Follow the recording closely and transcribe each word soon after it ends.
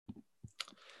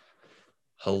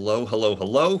Hello, hello,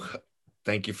 hello.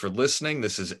 Thank you for listening.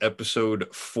 This is episode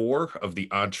 4 of the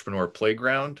Entrepreneur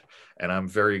Playground, and I'm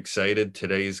very excited.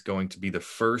 Today is going to be the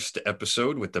first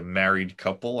episode with the married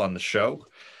couple on the show,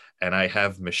 and I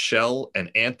have Michelle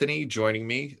and Anthony joining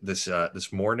me this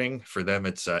morning. For them,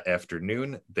 it's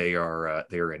afternoon. They are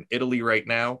in Italy right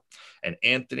now, and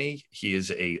Anthony, he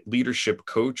is a leadership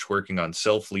coach working on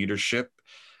self leadership,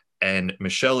 and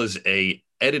Michelle is a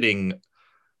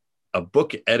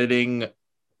book editing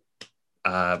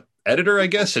editor, I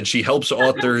guess, and she helps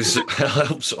authors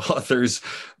helps authors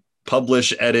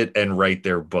publish, edit, and write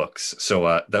their books.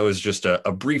 So that was just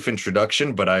a brief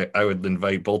introduction, but I would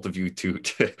invite both of you to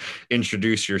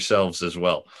introduce yourselves as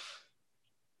well.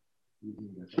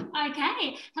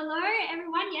 Okay, hello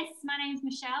everyone. Yes, my name is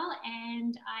Michelle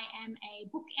and I am a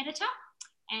book editor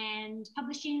and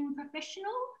publishing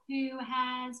professional who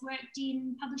has worked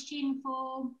in publishing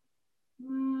for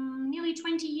nearly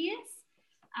 20 years.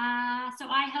 So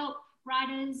I help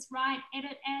writers write,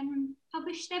 edit, and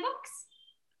publish their books.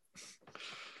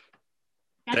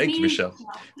 Thank you, Michelle.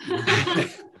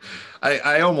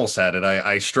 I almost had it.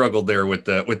 I struggled there with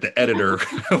the editor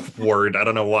word. I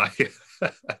don't know why.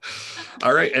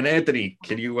 All right, and Anthony,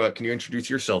 can you introduce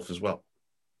yourself as well?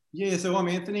 Yeah, so I'm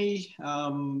Anthony.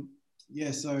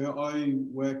 So I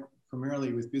work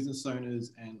primarily with business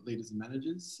owners and leaders and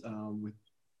managers, with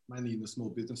mainly in the small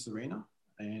business arena,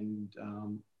 and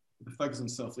the focus on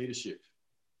self-leadership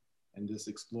and just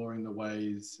exploring the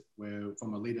ways where,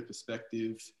 from a leader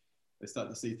perspective, they start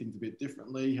to see things a bit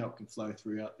differently, how it can flow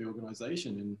throughout the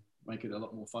organization and make it a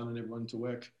lot more fun and everyone to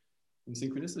work in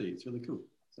synchronicity. It's really cool.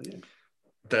 So yeah.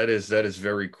 That is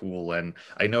very cool, and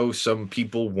I know some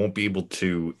people won't be able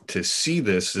to see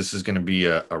this. This is going to be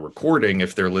a recording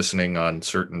if they're listening on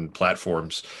certain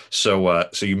platforms. So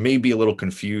you may be a little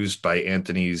confused by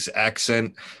Anthony's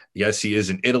accent. Yes, he is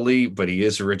in Italy, but he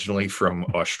is originally from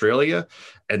Australia.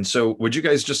 And so, would you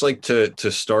guys just like to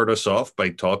start us off by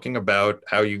talking about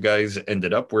how you guys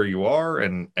ended up where you are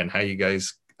and how you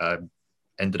guys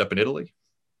ended up in Italy?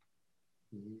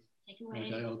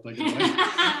 Okay, I'll take it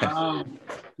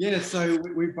away. So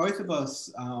we both of us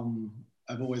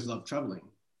have always loved traveling,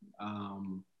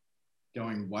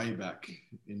 going way back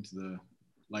into the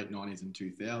late 90s and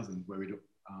 2000s, where in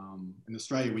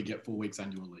Australia we get 4 weeks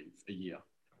annual leave a year.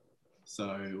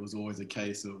 So it was always a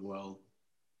case of, well,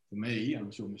 for me, I'm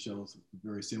sure Michelle's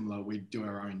very similar, we'd do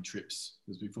our own trips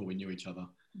because before we knew each other.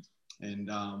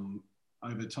 And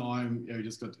over time, we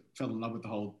just fell in love with the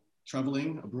whole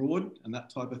traveling abroad and that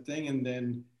type of thing. And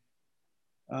then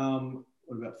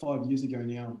about 5 years ago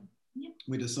now,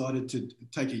 we decided to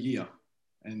take a year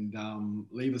and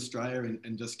leave Australia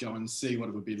and just go and see what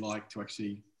it would be like to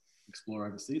actually explore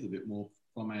overseas a bit more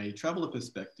from a traveler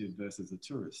perspective versus a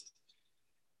tourist.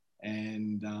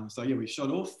 And we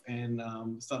shot off and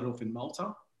started off in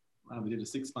Malta. We did a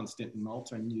 6-month stint in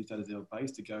Malta and used that as our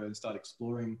base to go and start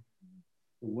exploring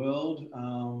the world,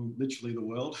 literally the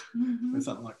world. Mm-hmm. There's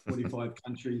something like 45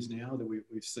 countries now that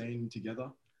we've seen together.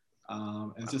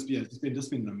 And it's just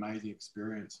been an amazing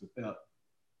experience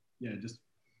just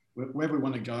wherever we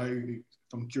want to go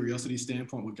from curiosity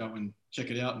standpoint, we'll go and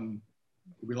check it out. And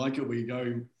if we like it, we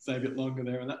go stay a bit longer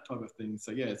there and that type of thing.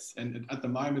 So yes, and at the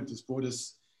moment it's brought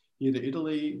us here to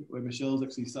Italy, where Michelle's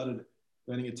actually started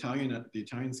learning Italian at the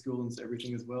Italian school and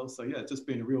everything as well. So yeah, it's just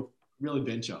been a real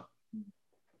adventure.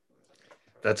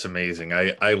 That's amazing.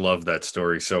 I love that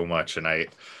story so much. And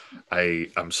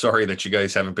I'm sorry that you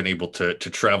guys haven't been able to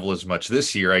travel as much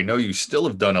this year. I know you still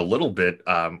have done a little bit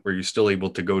where you're still able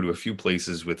to go to a few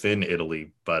places within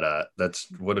Italy, but that's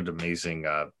what an amazing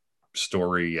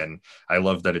story. And I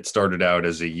love that it started out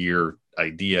as a year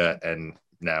idea and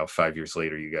now 5 years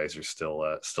later, you guys are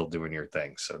still doing your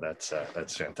thing. So that's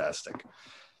fantastic.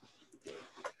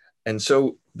 And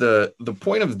so the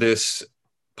point of this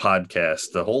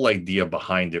podcast, the whole idea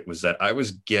behind it was that I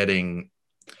was getting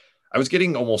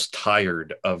almost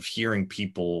tired of hearing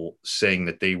people saying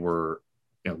that they were,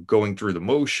 going through the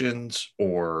motions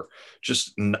or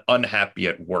just unhappy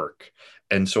at work.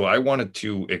 And so I wanted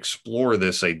to explore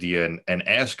this idea and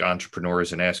ask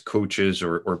entrepreneurs and ask coaches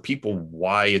or people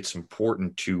why it's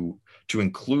important to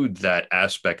include that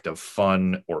aspect of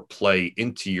fun or play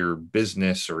into your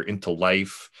business or into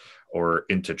life or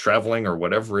into traveling or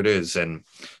whatever it is. And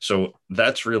so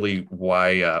that's really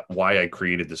why I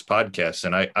created this podcast.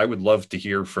 And I would love to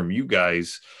hear from you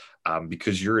guys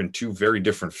because you're in two very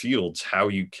different fields, how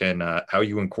you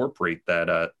incorporate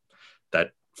that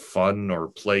fun or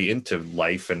play into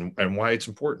life and why it's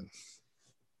important.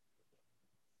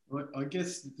 Well, I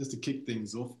guess just to kick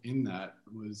things off in that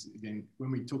was, again,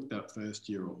 when we took that first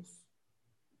year off,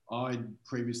 I'd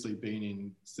previously been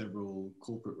in several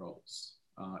corporate roles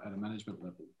at a management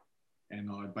level,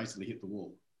 and I basically hit the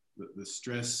wall. The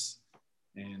stress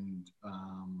and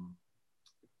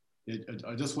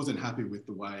I just wasn't happy with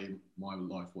the way my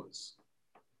life was.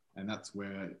 And that's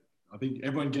where I think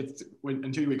everyone gets,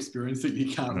 until you experience it,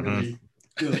 you can't really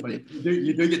feel it. But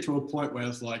you do get to a point where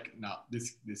it's like, no,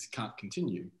 this can't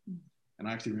continue. And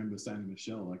I actually remember saying to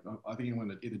Michelle, like, I think I'm going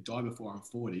to either die before I'm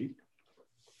 40,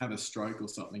 have a stroke or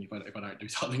something if I don't do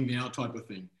something now, type of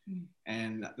thing.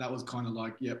 And that was kind of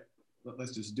like, yep,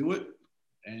 let's just do it.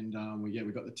 And we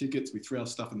got the tickets, we threw our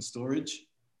stuff in storage,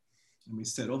 and we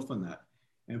set off on that.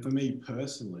 And for me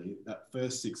personally, that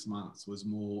first 6 months was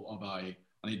more of I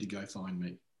need to go find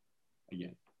me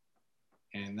again.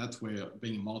 And that's where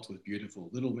being in Malta was beautiful.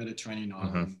 Little Mediterranean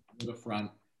island,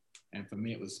 waterfront. And for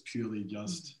me, it was purely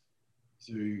just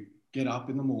to get up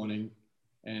in the morning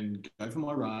and go for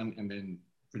my run and then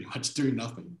pretty much do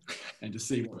nothing and just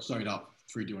see what showed up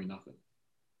through doing nothing.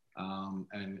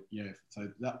 So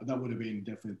that would have been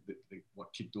definitely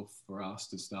what kicked off for us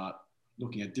to start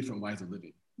looking at different ways of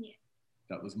living. Yeah.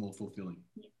 That was more fulfilling.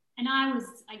 Yeah. And I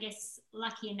was, I guess,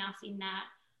 lucky enough in that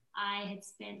I had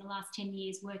spent the last 10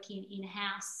 years working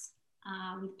in-house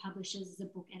with publishers as a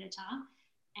book editor.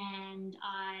 And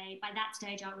by that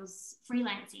stage, I was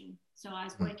freelancing. So I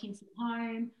was working from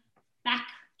home, back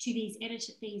to these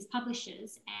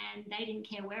publishers, and they didn't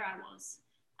care where I was.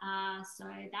 So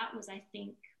that was, I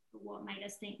think, what made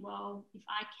us think, well, if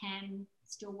I can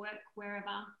still work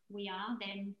wherever we are,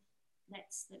 then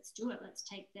let's do it. Let's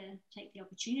take the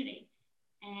opportunity.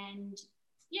 And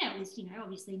yeah, it was,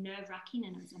 obviously nerve-wracking,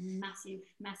 and it was a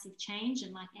massive change.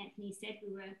 And like Anthony said,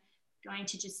 we were going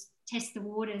to just test the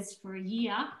waters for a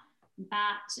year,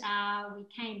 but we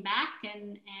came back,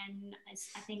 and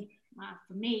I think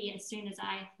for me, as soon as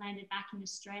I landed back in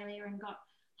Australia and got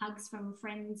hugs from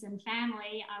friends and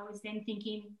family, I was then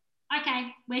thinking, okay,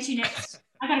 where to next?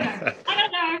 I gotta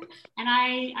go. And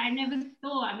I never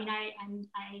thought,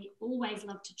 I always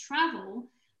loved to travel,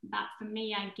 but for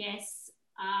me, I guess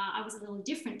I was a little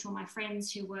different to all my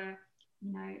friends who were,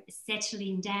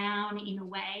 settling down in a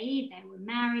way. They were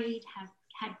married,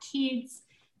 had kids,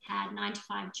 had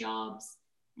 9-to-5 jobs,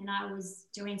 and I was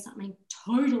doing something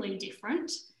totally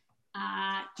different.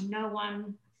 No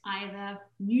one either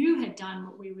knew had done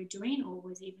what we were doing or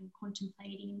was even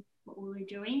contemplating what we were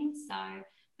doing. So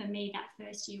for me, that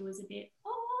first year was a bit,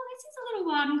 this is a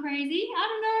little wild and crazy. I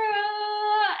don't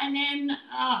know. And then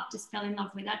just fell in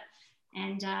love with it.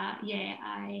 And I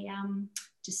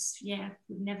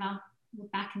would never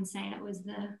look back and say that was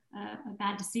a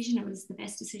bad decision. It was the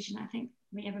best decision I think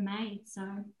we ever made. So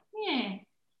yeah.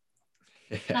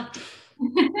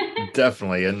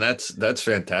 Definitely. And that's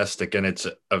fantastic. And it's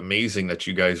amazing that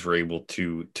you guys were able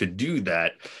to do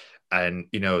that. And,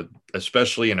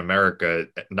 especially in America,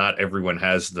 not everyone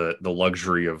has the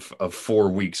luxury of 4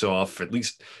 weeks off, at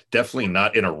least definitely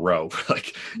not in a row.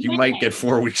 Like you might get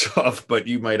 4 weeks off, but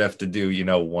you might have to do,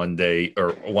 1 day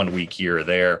or 1 week here or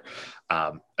there.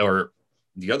 Or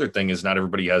the other thing is not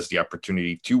everybody has the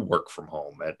opportunity to work from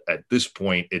home. At this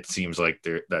point, it seems like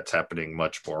that's happening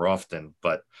much more often,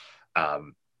 but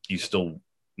you still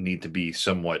need to be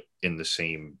somewhat in the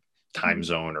same time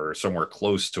zone or somewhere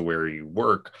close to where you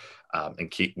work and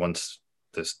keep once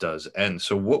this does end.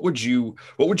 So what would you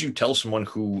tell someone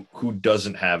who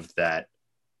doesn't have that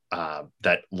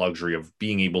luxury of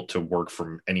being able to work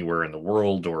from anywhere in the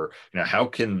world, or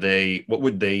what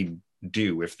would they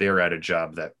do if they're at a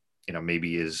job that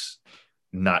maybe is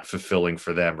not fulfilling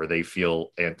for them, or they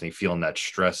feel, Anthony, feeling that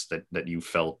stress that you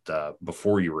felt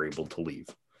before you were able to leave?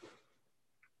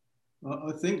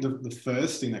 I think the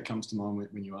first thing that comes to mind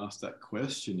when you ask that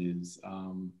question is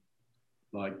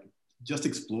just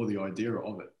explore the idea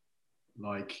of it.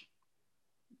 Like,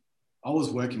 I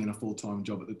was working in a full-time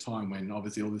job at the time when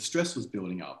obviously all the stress was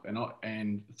building up,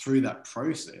 and through that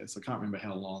process, I can't remember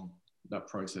how long that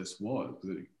process was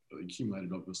because it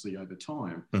accumulated obviously over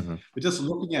time. But just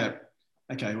looking at,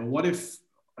 okay, well, what if,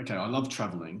 I love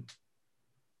traveling,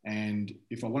 and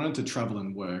if I wanted to travel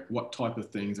and work, what type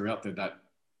of things are out there that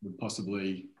would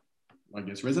possibly, I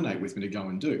guess, resonate with me to go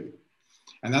and do?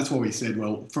 And that's why we said,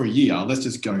 well, for a year, let's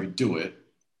just go do it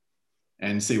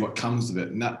and see what comes of it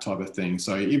and that type of thing.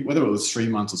 So whether it was 3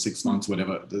 months or 6 months,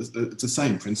 whatever, it's the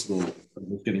same principle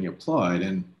of getting applied.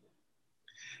 And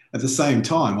at the same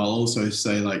time, I'll also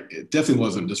say, like, it definitely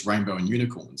wasn't just rainbow and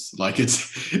unicorns. Like it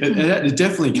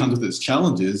definitely comes with its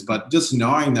challenges, but just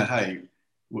knowing that, hey,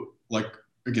 like,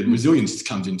 again, resilience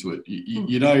comes into it.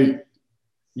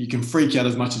 You can freak out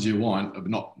as much as you want of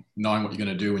not knowing what you're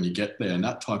going to do when you get there and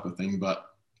that type of thing, but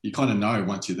you kind of know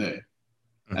once you're there.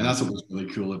 And that's what was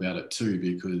really cool about it too,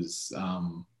 because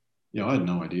yeah, I had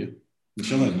no idea.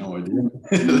 Michelle had no idea.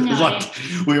 It was like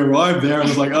we arrived there and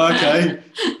it was like, oh, okay,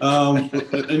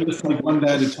 and just like one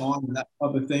day at a time and that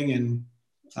type of thing. And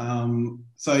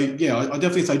so yeah, I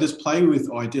definitely say just play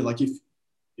with idea. Like if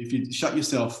you shut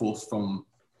yourself off from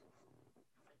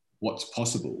what's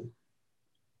possible,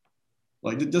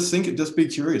 like just think it, just be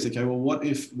curious. Okay, well, what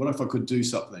if I could do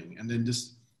something, and then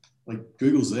just like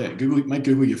Google's there. Make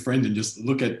Google your friend and just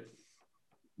look at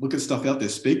stuff out there.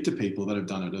 Speak to people that have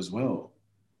done it as well.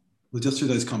 But just through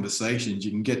those conversations,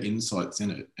 you can get insights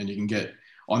in it, and you can get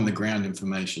on the ground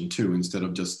information too, instead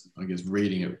of just, I guess,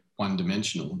 reading it one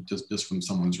dimensional, just from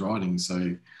someone's writing.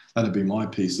 So that'd be my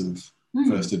piece of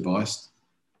first advice.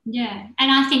 Yeah,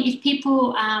 and I think if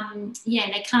people,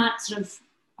 they can't sort of,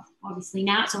 obviously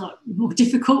now it's a lot more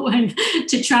difficult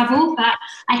to travel, but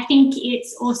I think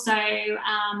it's also,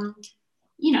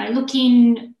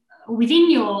 looking within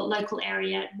your local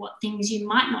area, what things you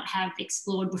might not have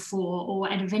explored before,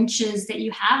 or adventures that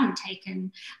you haven't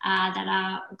taken that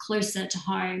are closer to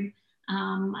home.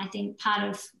 I think part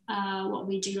of what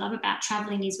we do love about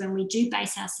traveling is when we do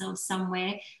base ourselves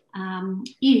somewhere,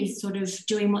 is sort of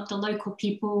doing what the local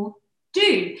people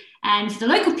do. And for the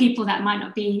local people, that might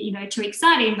not be, too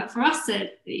exciting, but for us,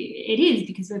 it is,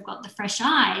 because we've got the fresh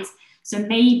eyes. So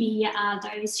maybe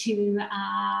those who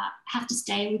have to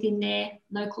stay within their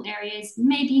local areas,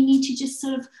 maybe you need to just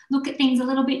sort of look at things a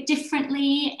little bit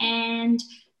differently and,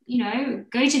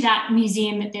 go to that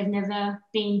museum that they've never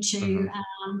been to,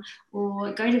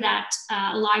 or go to that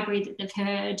library that they've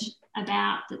heard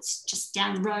about that's just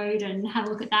down the road and have a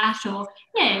look at that, or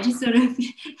just sort of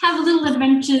have a little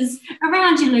adventures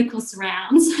around your local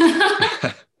surrounds.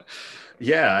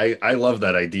 Yeah, I love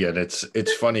that idea. And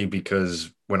it's funny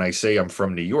because when I say I'm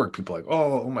from New York, people are like,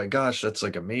 oh my gosh, that's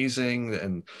like amazing.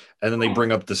 And then they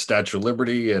bring up the Statue of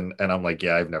Liberty and I'm like,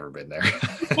 yeah, I've never been there.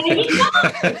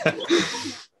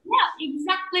 Yeah,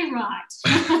 exactly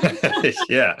right.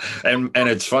 Yeah. And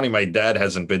it's funny, my dad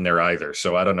hasn't been there either.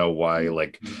 So I don't know why,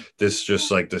 like this,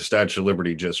 just like the Statue of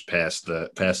Liberty just passed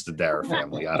the Dara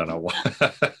family. I don't know why.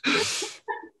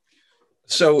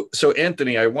 So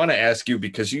Anthony, I want to ask you,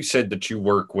 because you said that you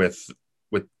work with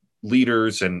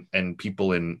leaders and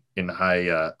people in high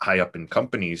up in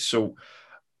companies. So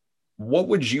what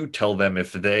would you tell them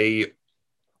if they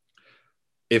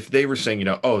were saying,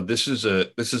 oh, this is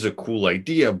a cool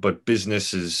idea, but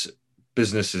business is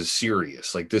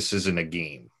serious. Like, this isn't a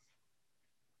game.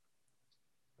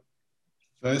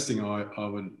 First thing I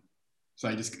would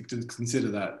say, just consider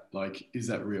that, like, is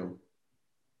that real?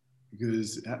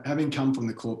 Because having come from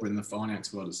the corporate and the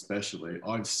finance world especially,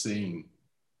 I've seen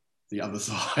the other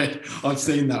side. I've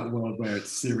seen that world where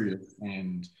it's serious.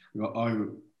 And I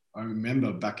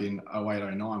remember back in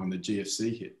 08, 09 when the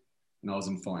GFC hit and I was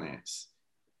in finance.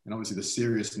 And obviously the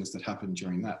seriousness that happened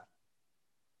during that.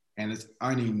 And it's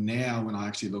only now when I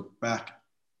actually look back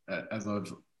as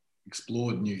I've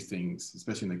explored new things,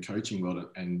 especially in the coaching world,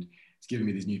 and it's given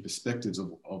me these new perspectives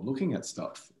of looking at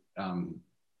stuff.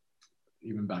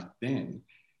 Even back then,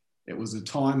 it was the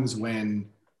times when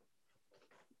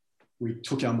we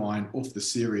took our mind off the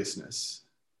seriousness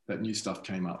that new stuff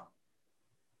came up.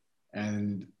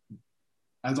 And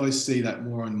as I see that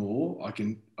more and more, I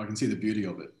can see the beauty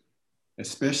of it,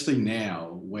 especially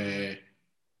now where,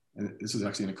 and this was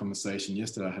actually in a conversation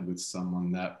yesterday I had with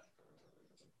someone, that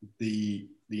the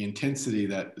intensity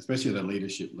that, especially at a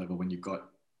leadership level, when you've got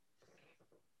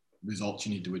results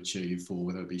you need to achieve for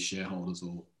whether it be shareholders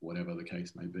or whatever the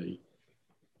case may be,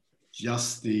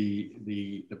 just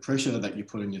the pressure that you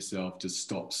put on yourself just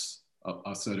stops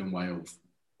a certain way of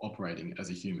operating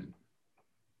as a human.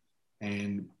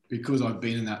 And because I've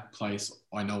been in that place,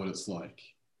 I know what it's like.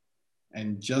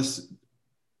 And just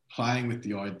playing with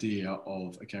the idea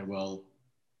of, okay, well,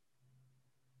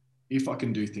 if I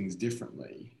can do things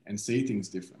differently and see things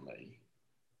differently,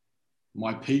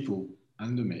 my people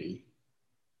under me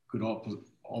could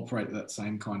operate at that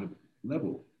same kind of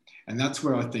level. And that's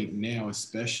where I think now,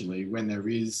 especially when there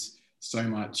is so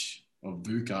much of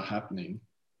VUCA happening,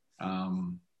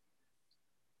 and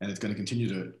it's going to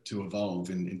continue to evolve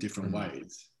in different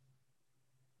ways,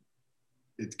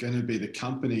 it's going to be the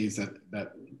companies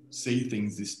that see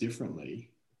things this differently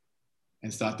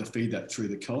and start to feed that through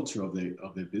the culture of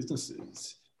their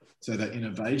businesses, so that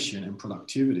innovation and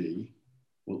productivity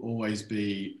will always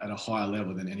be at a higher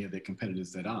level than any of their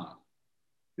competitors that aren't.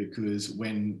 Because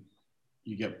when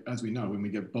you get, as we know, when we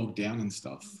get bogged down in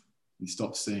stuff, you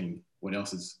stop seeing what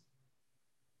else is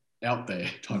out there,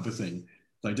 type of thing.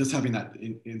 So just having that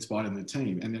inspired in the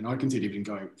team. And then I can see it even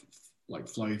go, like,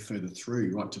 flow further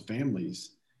through, right to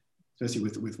families.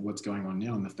 especially with what's going on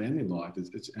now in the family life. And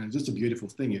it's just a beautiful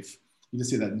thing. If you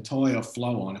just see that entire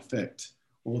flow on effect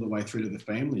all the way through to the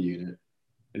family unit,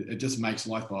 it just makes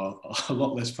life a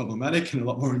lot less problematic and a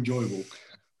lot more enjoyable.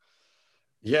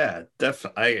 Yeah,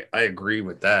 definitely. I agree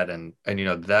with that. And you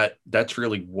know, that's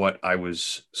really what I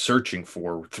was searching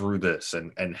for through this,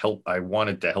 and I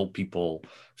wanted to help people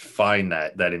find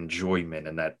that enjoyment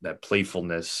and that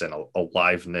playfulness and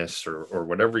aliveness, or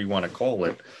whatever you want to call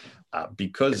it.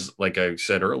 Because like I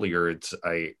said earlier,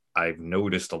 I've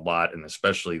noticed a lot, and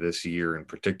especially this year in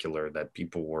particular, that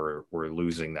people were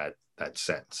losing that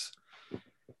sense.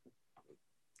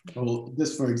 Well,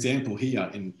 just for example, here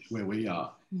in where we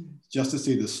are, just to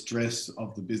see the stress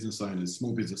of the business owners,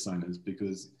 small business owners,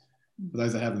 because for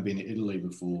those that haven't been to Italy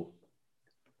before,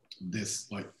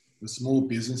 this like the small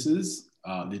businesses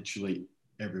are literally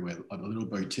everywhere, like the little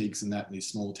boutiques and that in these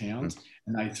small towns,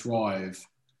 and they thrive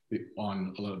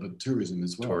on a lot of the tourism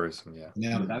as well. Tourism, yeah.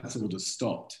 Now that that's all just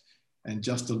stopped, and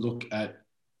just to look at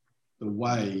the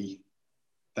way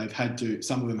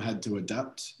some of them had to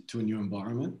adapt to a new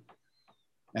environment.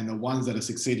 And the ones that are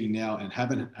succeeding now and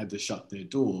haven't had to shut their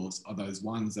doors are those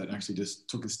ones that actually just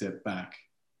took a step back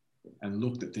and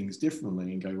looked at things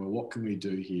differently and go, well, what can we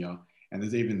do here? And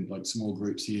there's even like small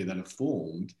groups here that have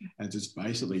formed and just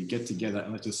basically get together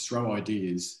and let's just throw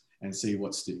ideas and see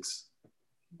what sticks.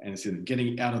 And it's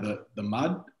getting out of the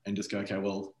mud and just go, okay,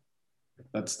 well,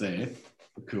 that's there.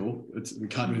 Cool. We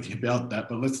can't do anything about that,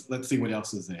 but let's see what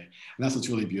else is there. And that's what's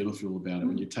really beautiful about it,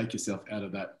 when you take yourself out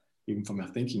of that, even from a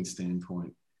thinking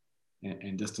standpoint,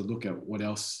 and just to look at what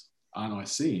else aren't I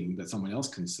seeing that someone else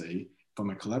can see.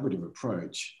 From a collaborative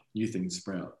approach, new things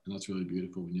sprout. And that's really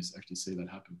beautiful when you actually see that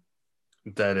happen.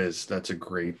 That's a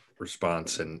great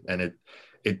response. And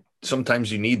it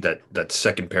sometimes you need that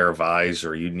second pair of eyes,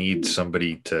 or you need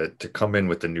somebody to come in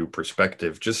with a new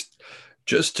perspective, just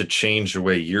to change the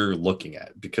way you're looking at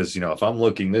it. Because, you know, if I'm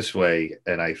looking this way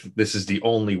and this is the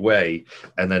only way,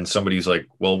 and then somebody's like,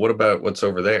 well, what about what's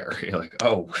over there? You're like,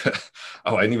 oh,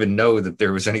 I didn't even know that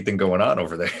there was anything going on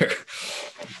over there.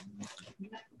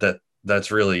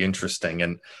 That's really interesting.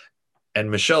 And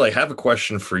Michelle, I have a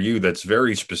question for you that's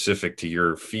very specific to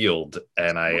your field.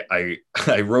 And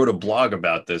I wrote a blog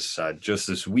about this just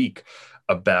this week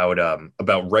about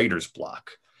writer's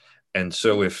block. And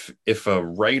so if a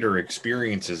writer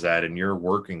experiences that and you're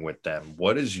working with them,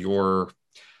 what is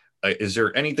is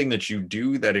there anything that you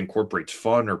do that incorporates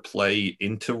fun or play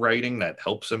into writing that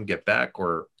helps them get back?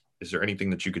 Or is there anything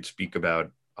that you could speak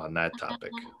about on that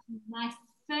topic? My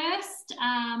first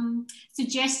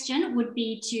suggestion would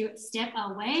be to step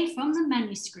away from the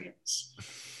manuscript.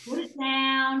 Put it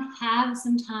down, have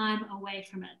some time away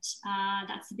from it.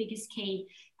 That's the biggest key.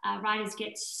 Writers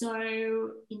get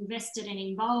so invested and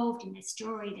involved in their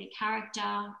story, their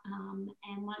character,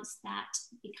 and once that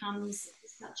becomes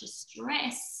such a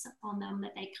stress on them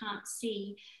that they can't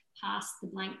see past the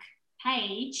blank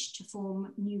page to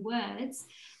form new words,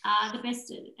 the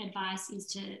best advice is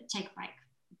to take a break.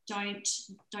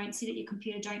 Don't sit at your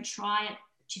computer. Don't try it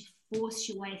to force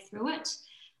your way through it.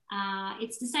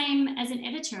 It's the same as an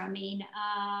editor. I mean,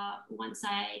 once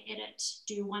I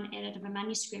do one edit of a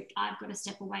manuscript, I've got to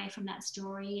step away from that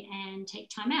story and take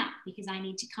time out, because I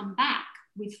need to come back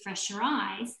with fresher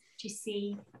eyes to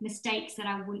see mistakes that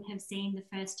I wouldn't have seen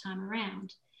the first time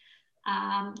around.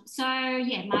 So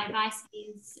yeah, my advice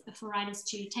is for writers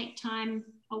to take time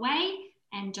away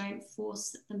and don't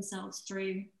force themselves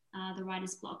through the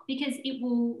writer's block, because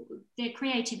their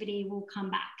creativity will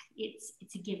come back.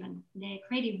 It's a given. They're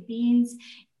creative beings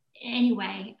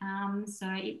anyway, so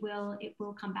it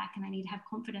will come back, and they need to have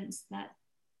confidence that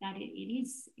it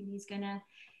is going to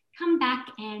come back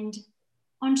and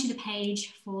onto the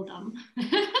page for them.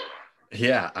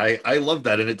 Yeah, I love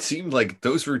that. And it seemed like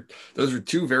those were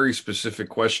two very specific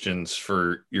questions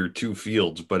for your two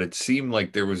fields, but it seemed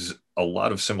like there was a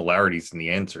lot of similarities in the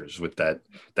answers with that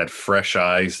fresh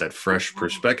eyes, that fresh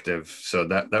perspective. So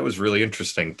that was really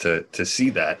interesting to see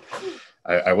that.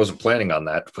 I wasn't planning on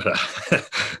that, but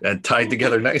that tied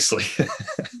together nicely.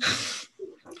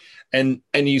 And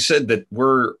you said that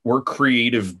we're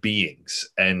creative beings,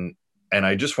 and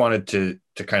I just wanted to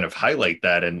kind of highlight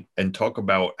that and talk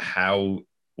about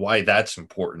why that's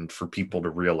important for people to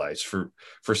realize.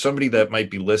 For somebody that might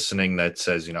be listening that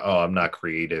says, you know, oh, I'm not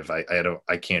creative,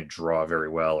 I can't draw very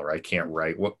well, or I can't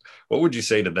write. What would you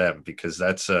say to them? Because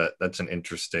that's an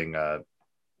interesting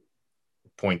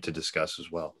point to discuss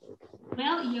as well.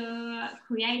 Well, you're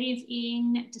creative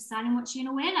in deciding what you're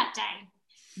going to wear that day.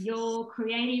 You're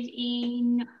creative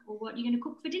in what you're going to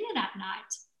cook for dinner that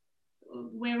night.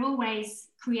 We're always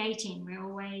creating. We're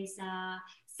always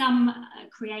some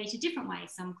create a different way.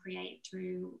 Some create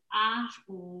through art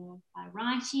or by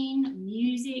writing,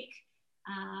 music.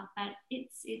 But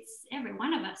it's every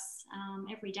one of us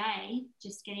every day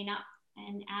just getting up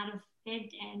and out of bed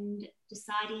and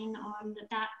deciding on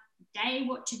that day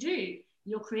what to do.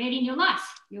 You're creating your life.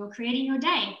 You're creating your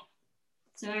day.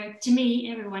 So to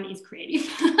me, everyone is creative.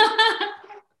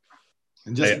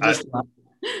 And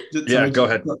yeah, go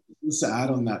ahead. Just to add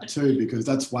on that too, because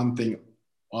that's one thing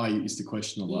I used to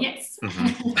question a lot. Yes.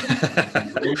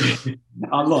 Mm-hmm.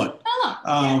 A lot.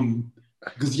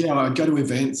 Because I'd go to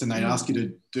events and they'd ask you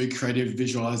to do creative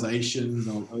visualizations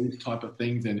or those type of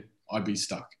things, and I'd be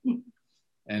stuck.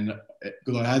 And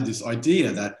because I had this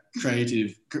idea that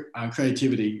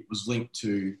creativity was linked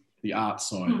to the art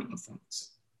side of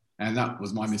things, and that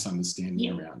was my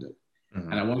misunderstanding around it.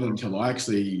 Mm-hmm. And it wasn't until I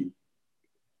actually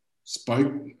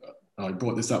I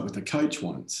brought this up with a coach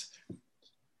once,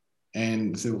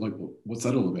 and they were like, well, "What's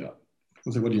that all about?" I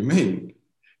was like, "What do you mean?"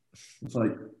 It's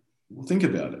like, well, think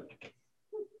about it.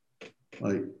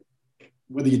 Like,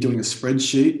 whether you're doing a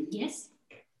spreadsheet, yes,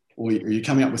 or you're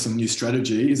coming up with some new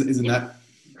strategy, isn't that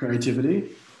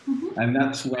creativity? Mm-hmm. And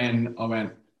that's when I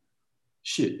went,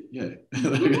 shit, yeah,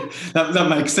 that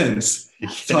makes sense,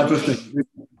 type of thing.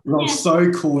 I'm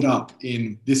so caught up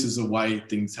in this is the way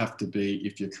things have to be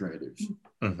if you're creative.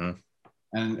 Mm-hmm.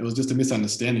 And it was just a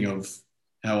misunderstanding of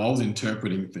how I was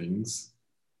interpreting things,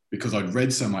 because I'd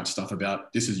read so much stuff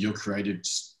about this is your creative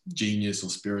genius or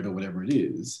spirit or whatever it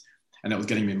is, and it was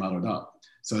getting me muddled up.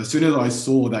 So as soon as I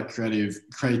saw that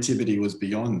creativity was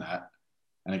beyond that,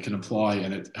 and it can apply,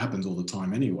 and it happens all the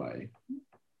time anyway,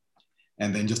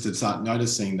 and then just to start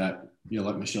noticing that,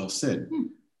 like Michelle said,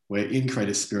 we're in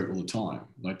creative spirit all the time.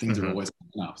 Like things are always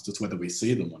coming up. It's just whether we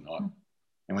see them or not.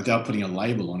 And without putting a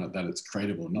label on it that it's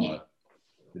creative or not,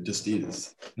 it just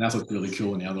is. And that's what's really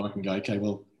cool now, that I can go, okay,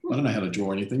 well, I don't know how to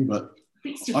draw anything, but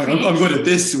I'm good at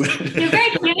this. You're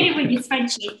very creative with your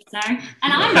spreadsheet, and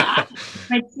I'm not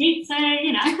spreadsheet, so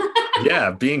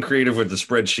Yeah, being creative with the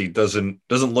spreadsheet doesn't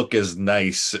look as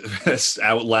nice as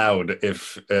out loud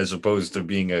as opposed to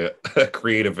being a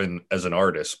creative as an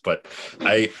artist. But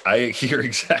I hear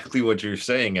exactly what you're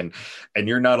saying, and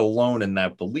you're not alone in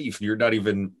that belief. You're not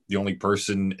even the only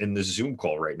person in this Zoom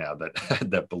call right now that had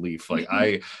that belief. Like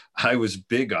I was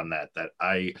big on that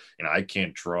I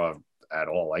can't draw at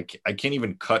all. I can't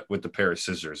even cut with the pair of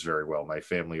scissors very well. My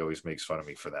family always makes fun of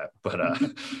me for that. But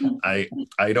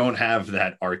I don't have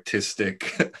that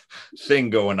artistic thing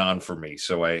going on for me.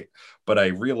 But I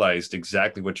realized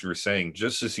exactly what you were saying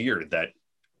just this year, that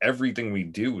everything we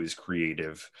do is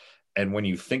creative. And when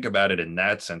you think about it in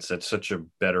that sense, that's such a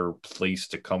better place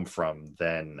to come from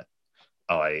than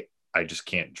I just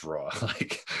can't draw.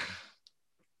 Like,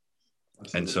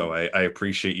 and so I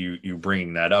appreciate you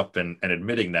bringing that up and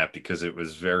admitting that, because it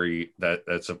was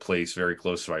that's a place very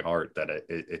close to my heart, that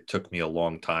it took me a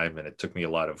long time, and it took me a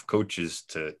lot of coaches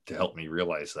to help me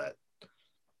realize that.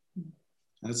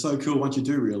 And it's so cool once you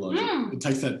do realize it. It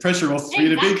takes that pressure off for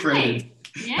you to be creative.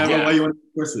 Have a way you want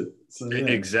to express it. So,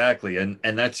 Exactly. And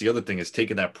that's the other thing, is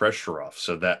taking that pressure off.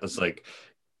 So that was like,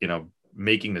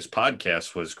 making this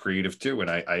podcast was creative too. And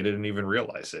I didn't even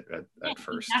realize it at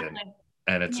first. Exactly.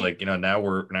 And it's like, now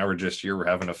we're just here, we're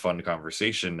having a fun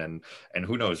conversation, and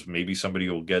who knows, maybe somebody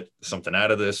will get something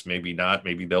out of this, maybe not,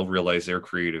 maybe they'll realize they're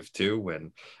creative too.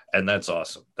 And that's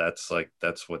awesome. That's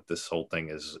what this whole thing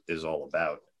is all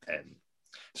about. And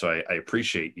so I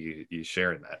appreciate you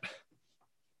sharing that.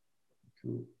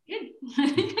 Cool. Good.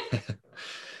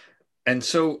 And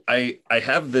so I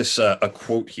have this a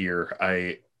quote here.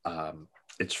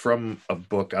 It's from a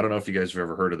book. I don't know if you guys have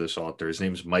ever heard of this author. His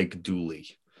name's Mike Dooley.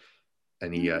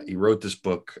 And he wrote this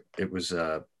book. He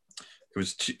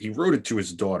wrote it to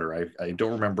his daughter. I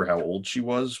don't remember how old she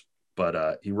was,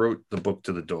 but he wrote the book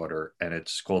to the daughter, and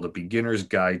it's called A Beginner's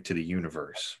Guide to the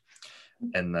Universe.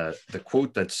 And the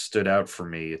quote that stood out for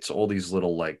me, it's all these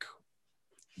little, like,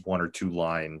 one or two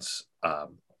lines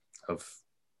of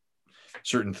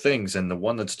certain things. And the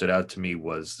one that stood out to me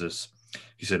was this.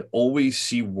 He said, "Always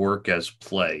see work as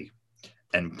play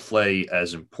and play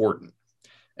as important.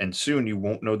 And soon you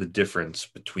won't know the difference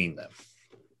between them."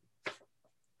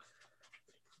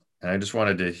 And I just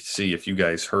wanted to see if you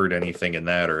guys heard anything in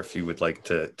that, or if you would like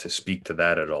to speak to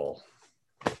that at all.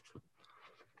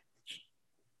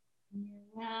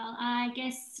 Well, I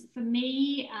guess for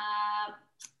me,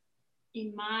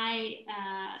 in my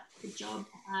job,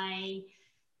 I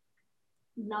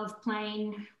love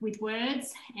playing with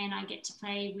words, and I get to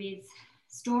play with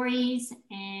stories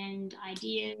and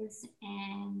ideas,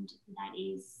 and that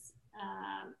is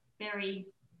very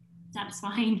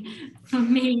satisfying for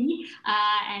me,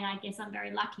 and I guess I'm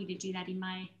very lucky to do that in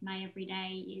my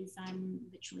everyday. Is I'm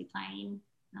literally playing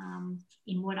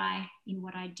in what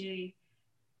I do,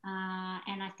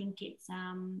 and I think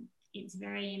it's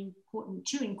very important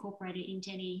to incorporate it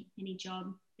into any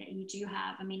job that you do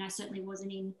have. I mean, I certainly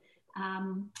wasn't in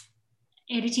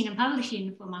editing and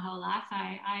publishing for my whole life.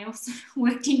 I also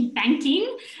worked in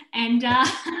banking, and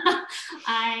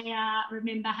I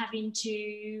remember having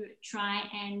to try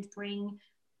and bring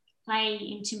play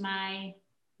into my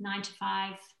 9 to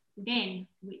 5 then,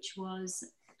 which was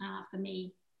for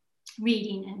me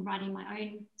reading and writing my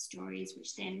own stories,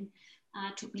 which then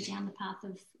took me down the path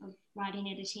of writing,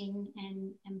 editing,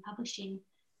 and publishing.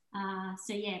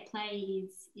 So yeah, play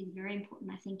is very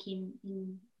important, I think,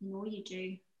 in all you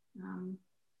do,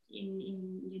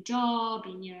 in your job,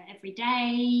 in your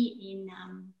everyday, in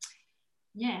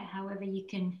however you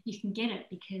can get it,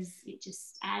 because it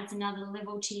just adds another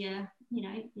level to your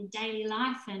daily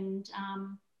life. And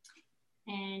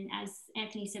as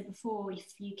Anthony said before,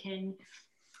 if you can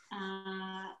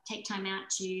take time out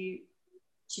to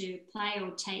play,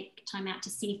 or take time out to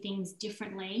see things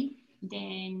differently,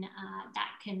 then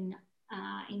that can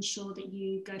ensure that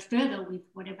you go further with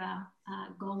whatever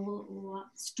goal or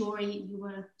story you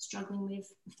were struggling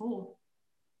with before.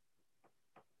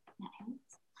 That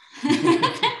helps.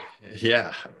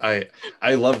 Yeah,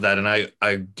 I love that. And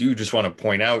I do just want to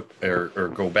point out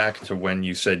or go back to when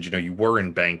you said, you were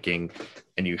in banking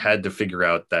and you had to figure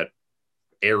out that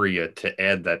area to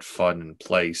add that fun and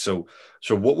play. So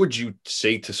what would you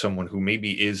say to someone who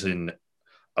maybe is in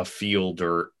a field,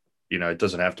 or it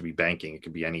doesn't have to be banking, it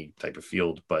could be any type of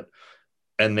field,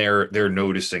 and they're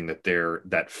noticing that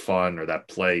that fun or that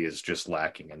play is just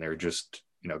lacking, and they're just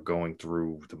going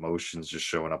through the motions, just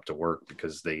showing up to work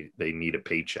because they need a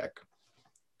paycheck?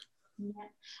 Yeah.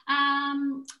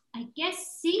 I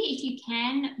guess see if you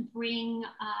can bring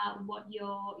what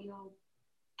you're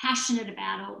passionate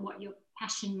about, or what your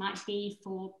passion might be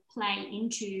for play,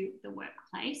 into the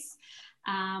workplace.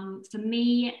 For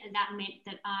me, that meant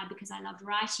that because I loved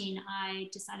writing, I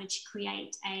decided to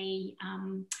create a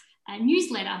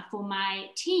newsletter for my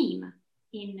team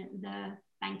in the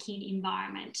banking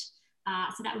environment.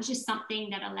 So that was just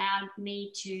something that allowed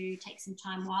me to take some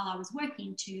time while I was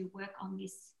working to work on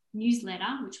this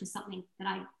newsletter, which was something that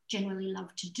I generally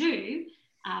love to do,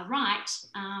 write,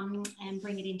 and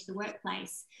bring it into the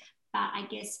workplace. But I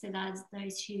guess for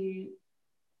those who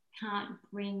can't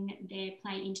bring their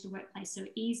play into the workplace so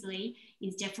easily,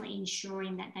 is definitely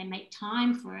ensuring that they make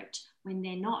time for it when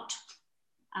they're not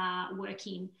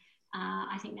working.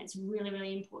 I think that's really,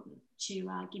 really important,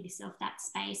 to give yourself that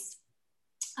space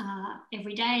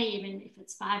every day, even if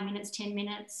it's 5 minutes, 10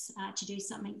 minutes, to do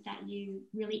something that you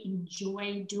really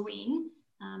enjoy doing,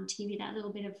 to give you that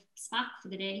little bit of spark for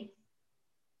the day.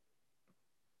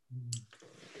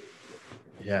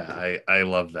 Yeah, I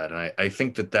love that. And I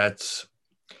think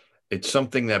it's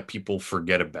something that people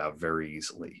forget about very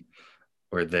easily,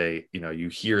 where they, you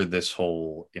hear this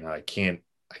whole, I can't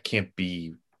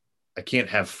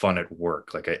have fun at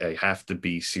work. Like I have to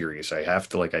be serious. I have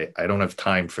to, like, I don't have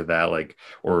time for that. Like,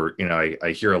 or,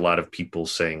 I hear a lot of people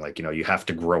saying, like, you have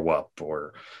to grow up,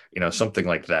 or, something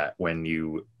like that, when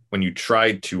you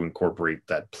try to incorporate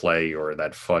that play or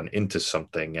that fun into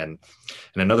something. And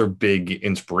another big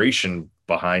inspiration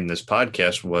behind this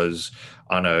podcast was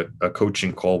on a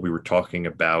coaching call. We were talking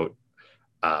about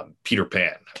Peter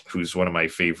Pan, who's one of my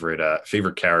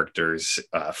favorite characters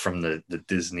from the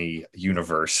Disney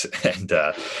universe,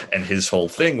 and his whole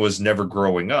thing was never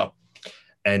growing up.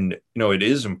 And it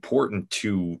is important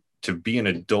to be an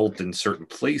adult in certain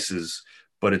places,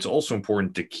 but it's also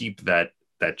important to keep that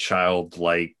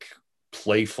childlike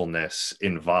playfulness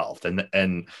involved.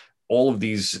 And all of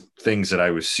these things that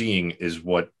I was seeing is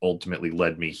what ultimately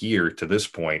led me here to this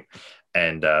point.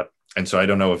 And so I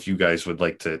don't know if you guys would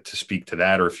like to speak to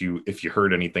that, or if you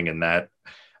heard anything in that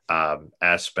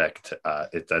aspect.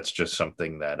 That's just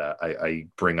something that I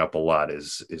bring up a lot,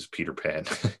 is Peter Pan.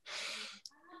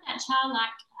 That childlike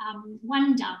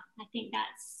wonder, I think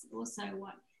that's also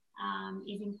what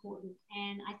is important.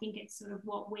 And I think it's sort of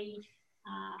what we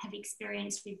have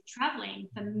experienced with traveling.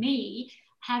 For me,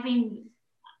 having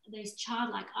those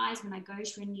childlike eyes when I go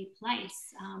to a new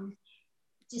place,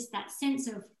 just that sense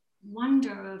of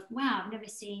wonder of, wow, I've never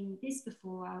seen this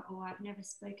before, or I've never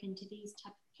spoken to these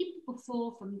type of people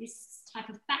before from this type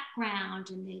of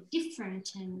background, and they're different,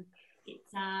 and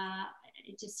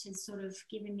it just has sort of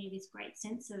given me this great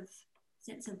sense of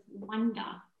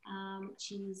wonder,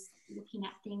 which is looking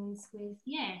at things with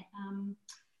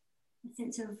a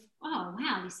sense of, oh,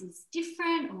 wow, this is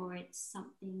different, or it's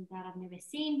something that I've never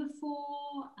seen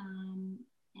before. And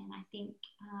I think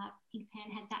Peter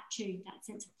Pan had that too, that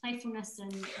sense of playfulness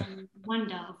and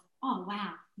wonder of, oh,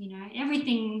 wow, you know,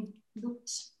 everything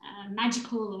looked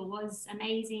magical or was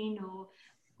amazing or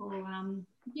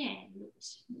yeah,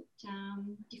 looked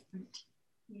different.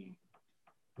 Yeah.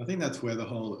 I think that's where the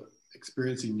whole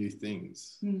experiencing new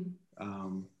things.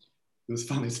 It was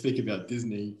funny to speak about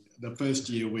Disney. The first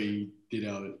year we did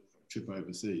our trip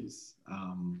overseas,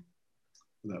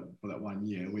 for that 1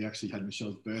 year, we actually had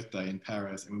Michelle's birthday in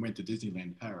Paris, and we went to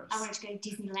Disneyland Paris. I wanted to go to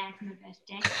Disneyland for my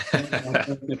birthday. My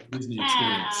first Disney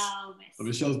experience. Oh, but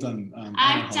Michelle's done.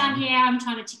 I've done. Yeah, I'm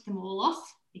trying to tick them all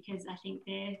off because I think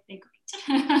they're great.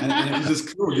 and it was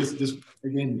just cool. Just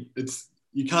again,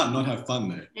 you can't not have fun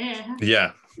there.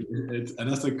 Yeah. And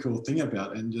that's the cool thing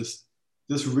about it. And just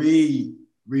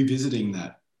revisiting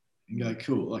that and go,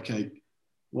 cool. Okay,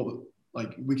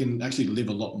 we can actually live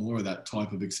a lot more of that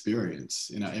type of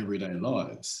experience in our everyday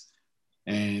lives.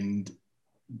 And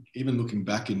even looking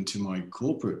back into my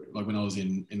corporate, like when I was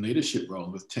in leadership role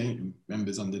with team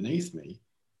members underneath me,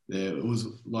 it was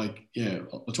like, yeah,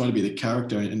 I'll try to be the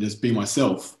character and just be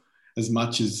myself as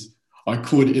much as I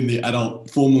could in the adult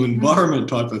formal environment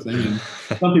type of thing. And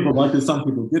some people liked it, some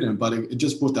people didn't, but it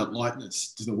just brought that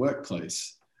lightness to the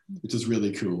workplace, which is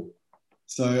really cool.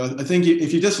 So I think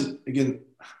if you just, again,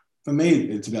 for me,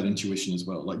 it's about intuition as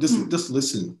well. Like just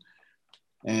listen.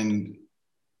 And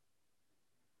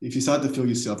if you start to feel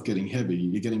yourself getting heavy,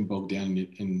 you're getting bogged down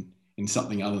in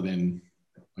something other than,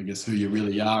 I guess, who you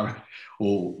really are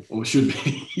or should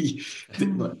be,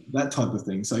 like that type of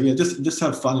thing. So yeah, just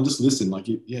have fun and just listen. Like,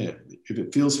 yeah, if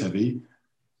it feels heavy,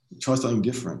 try something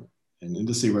different and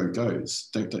just see where it goes.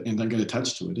 Don't get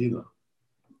attached to it either.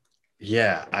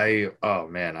 Yeah, oh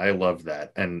man, I love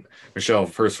that. And Michelle,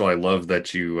 first of all, I love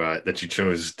that you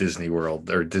chose Disney World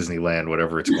or Disneyland,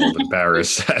 whatever it's called in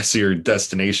Paris, as your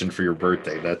destination for your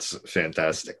birthday. That's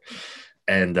fantastic.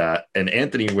 And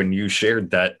Anthony, when you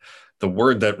shared that, the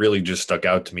word that really just stuck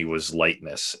out to me was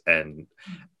lightness. And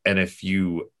if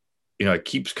it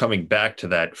keeps coming back to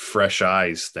that fresh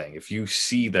eyes thing. If you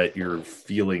see that you're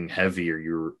feeling heavy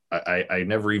or I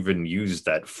never even used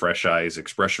that fresh eyes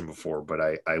expression before, but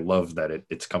I love that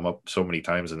it's come up so many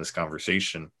times in this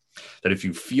conversation that if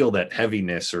you feel that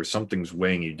heaviness or something's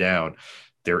weighing you down,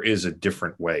 there is a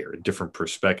different way or a different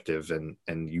perspective.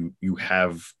 And you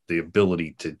have the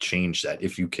ability to change that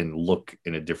if you can look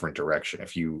in a different direction,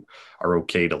 if you are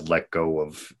okay to let go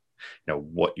of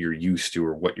what you're used to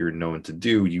or what you're known to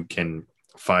do. You can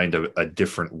find a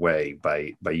different way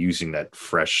by using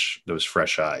those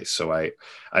fresh eyes. So I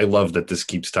love that this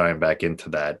keeps tying back into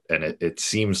that. And it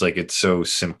seems like it's so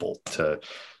simple to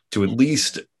at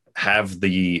least have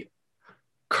the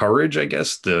courage, I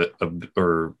guess,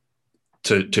 or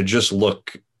to just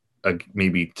look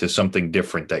maybe to something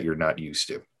different that you're not used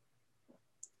to.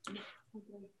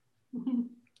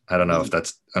 I don't know if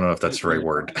that's the right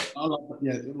word. I like that.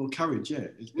 Yeah, well, courage. Yeah,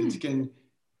 it's again.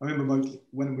 I remember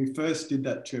when we first did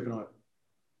that trip, and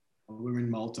we were in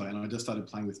Malta, and I just started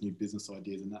playing with new business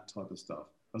ideas and that type of stuff.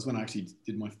 That was when I actually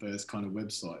did my first kind of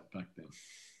website back then,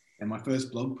 and my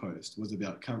first blog post was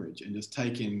about courage and just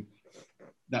taking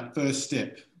that first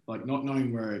step, like not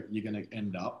knowing where you're going to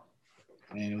end up,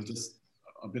 and it was just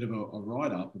a bit of a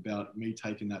write-up about me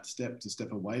taking that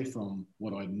step away from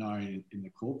what I'd known in the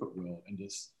corporate world and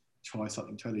just try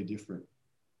something totally different.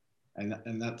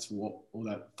 And that's what all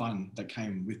that fun that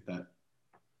came with that,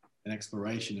 and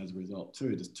exploration as a result too.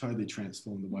 It just totally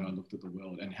transformed the way I looked at the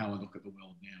world and how I look at the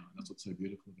world now. And that's what's so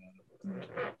beautiful about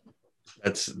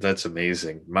it. That's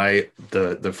amazing.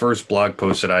 The first blog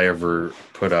post that I ever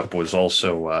put up was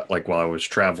also like while I was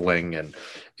traveling, and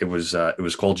it was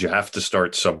called "You Have to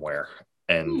Start Somewhere."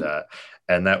 And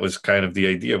that was kind of the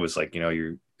idea, was like,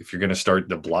 if you're going to start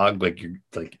the blog, like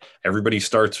everybody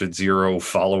starts with 0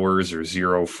 followers or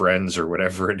 0 friends or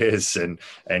whatever it is. And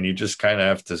you just kind of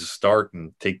have to start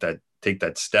and take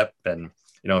that step. And,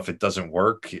 if it doesn't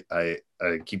work, I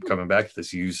keep coming back to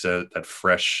this, use that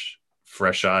fresh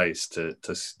eyes to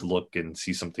look and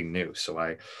see something new. So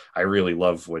I really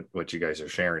love what you guys are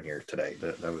sharing here today.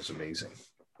 That was amazing.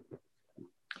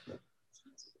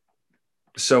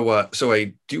 So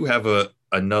I do have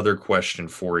another question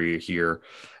for you here,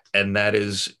 and that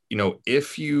is,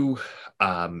 if you,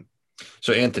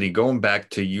 so Anthony, going back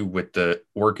to you with the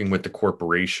working with the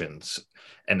corporations,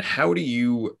 and how do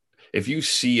you, if you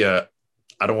see I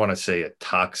don't want to say a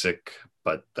toxic,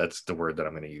 but that's the word that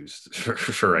I'm going to use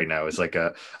for right now, is like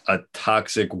a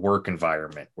toxic work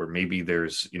environment where maybe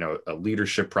there's, a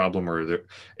leadership problem or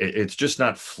it's just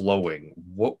not flowing.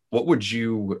 What would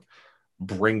you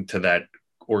bring to that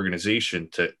organization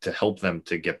to help them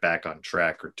to get back on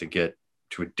track or to get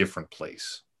to a different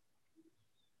place?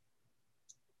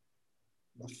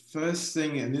 The first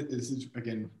thing, and this is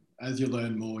again, as you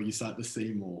learn more, you start to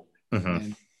see more. Mm-hmm.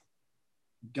 And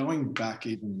going back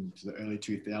even to the early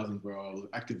 2000s, where I was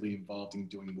actively involved in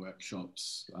doing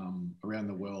workshops around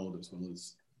the world, as well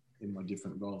as in my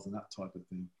different roles and that type of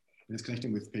thing. And just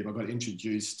connecting with people, I got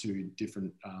introduced to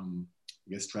different,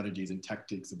 strategies and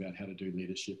tactics about how to do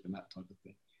leadership and that type of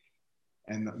thing.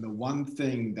 And the one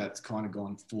thing that's kind of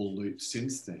gone full loop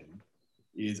since then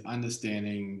is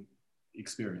understanding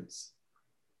experience.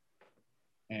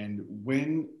 And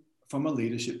when, from a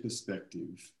leadership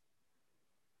perspective,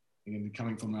 and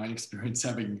coming from my own experience,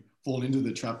 having fallen into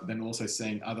the trap, but then also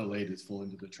seeing other leaders fall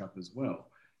into the trap as well,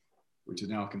 which is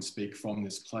now I can speak from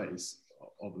this place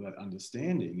of that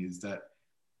understanding, is that,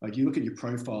 like, you look at your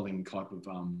profiling type of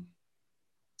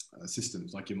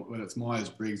systems, like whether it's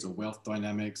Myers-Briggs or Wealth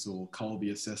Dynamics or Colby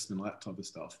assessment, or that type of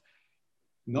stuff,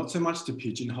 not so much to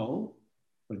pigeonhole,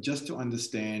 but just to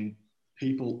understand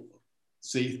people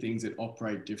see things that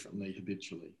operate differently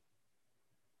habitually.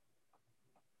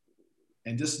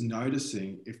 And just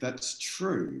noticing if that's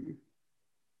true,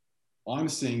 I'm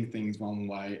seeing things one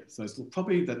way, so it's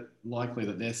probably that likely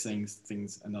that they're seeing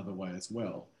things another way as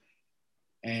well.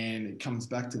 And it comes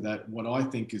back to that, what I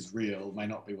think is real may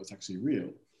not be what's actually real.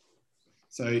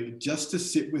 So just to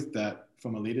sit with that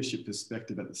from a leadership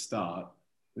perspective at the start,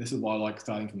 this is why I like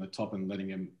starting from the top and letting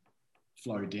them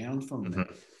flow down from there.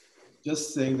 Mm-hmm.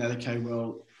 Just saying that, okay,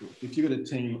 well, if you've got a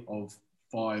team of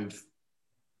 5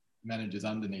 managers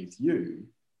underneath you,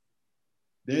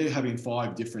 they're having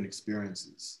 5 different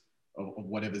experiences of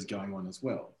whatever's going on as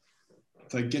well.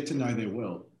 So get to know their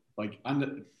world, like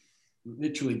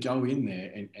literally go in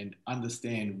there and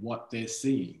understand what they're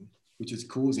seeing, which is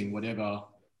causing whatever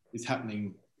is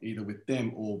happening either with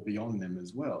them or beyond them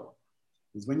as well.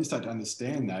 Because when you start to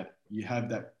understand that, you have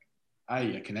that,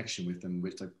 A, a connection with them,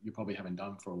 which you probably haven't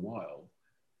done for a while,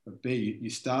 but B, you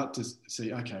start to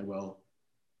see, okay, well,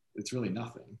 it's really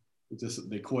nothing. It's just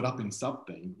they're caught up in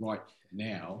something right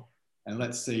now, and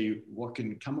let's see what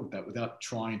can come of that without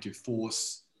trying to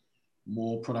force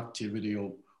more productivity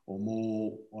or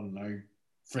more, I don't know,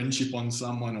 friendship on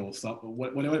someone or something,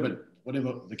 whatever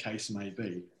the case may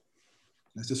be.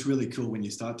 It's just really cool when you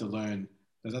start to learn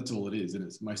that that's all it is in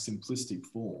its most simplistic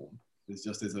form. There's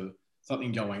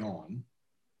something going on,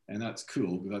 and that's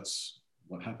cool because that's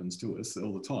what happens to us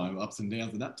all the time, ups and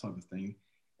downs and that type of thing.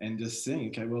 And just saying,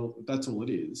 okay, well, that's all it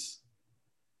is.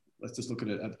 Let's just look at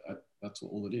it at that's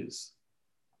all it is,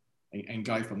 and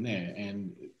go from there.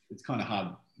 And it's kind of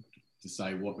hard to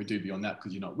say what we do beyond that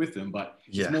because you're not with them, but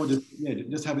Yeah. It's more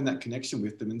just having that connection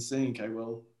with them and seeing, okay,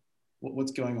 well,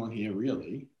 what's going on here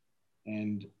really,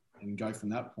 and go from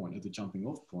that point as a jumping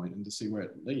off point and to see where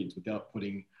it leads without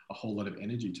putting a whole lot of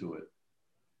energy to it.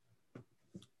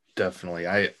 Definitely.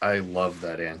 I love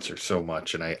that answer so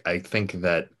much. And I think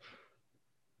that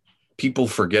people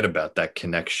forget about that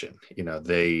connection. You know,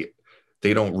 they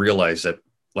don't realize that,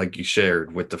 like you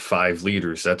shared with the 5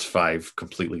 leaders, that's 5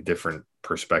 completely different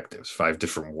perspectives, 5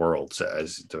 different worlds,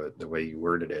 as the way you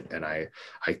worded it. And I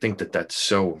think that that's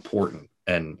so important.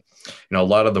 And a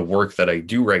lot of the work that I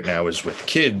do right now is with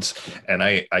kids, and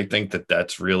I think that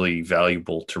that's really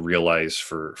valuable to realize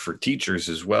for teachers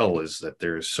as well, is that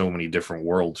there's so many different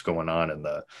worlds going on in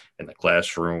the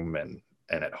classroom and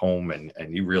at home,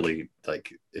 and you really,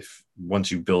 like, if once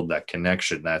you build that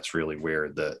connection, that's really where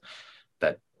that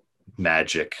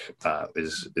magic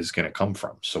is going to come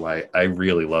from. So I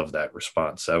really love that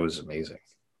response. That was amazing.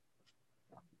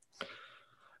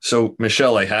 So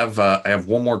Michelle, I have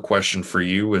one more question for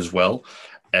you as well,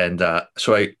 and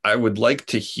so I would like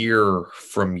to hear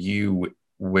from you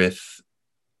with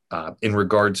in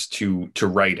regards to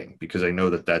writing, because I know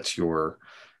that that's your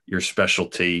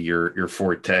specialty, your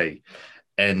forte.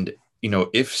 And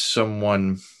if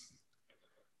someone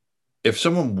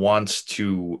wants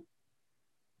to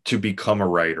become a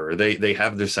writer, they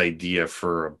have this idea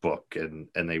for a book and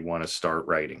they want to start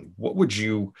writing, what would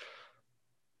you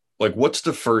like, what's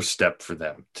the first step for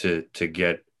them to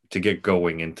get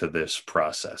going into this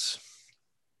process?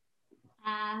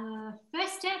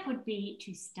 First step would be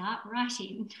to start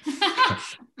writing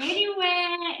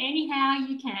anywhere, anyhow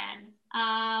you can.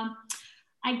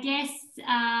 I guess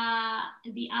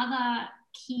the other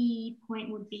key point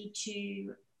would be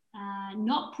to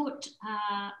not put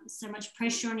so much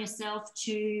pressure on yourself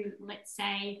to, let's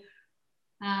say,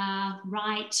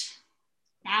 write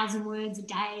 1,000 words a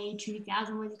day,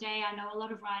 2,000 words a day. I know a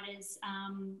lot of writers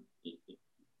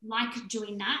like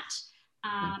doing that,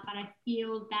 but I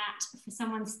feel that for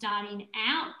someone starting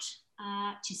out,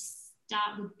 to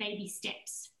start with baby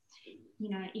steps. You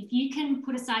know, if you can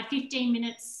put aside 15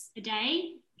 minutes a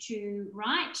day to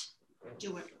write,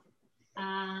 do it.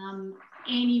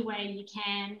 Any way you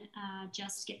can,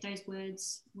 just get those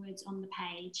words on the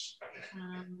page.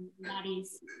 That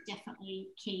is definitely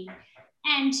key.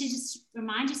 And to just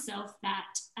remind yourself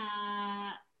that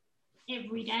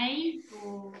every day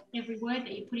or every word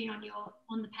that you're putting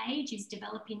on the page is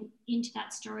developing into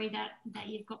that story that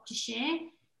you've got to share,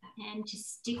 and to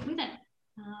stick with it.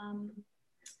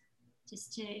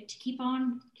 Just to keep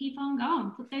on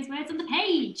going, put those words on the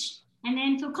page, and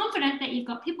then feel confident that you've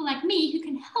got people like me who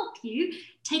can help you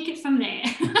take it from there.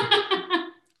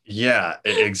 Yeah,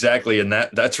 exactly. And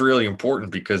that's really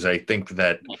important, because I think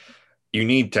that you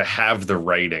need to have the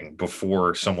writing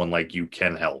before someone like you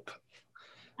can help.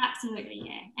 Absolutely,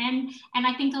 yeah. And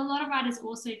I think a lot of writers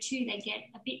also too, they get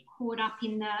a bit caught up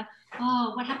in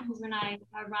what happens when I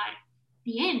write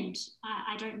the end?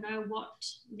 I don't know what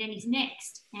then is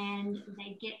next. And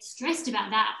they get stressed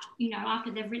about that, you know, after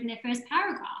they've written their first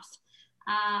paragraph.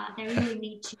 They really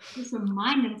need to just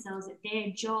remind themselves that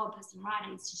their job as a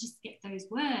writer is to just get those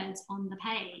words on the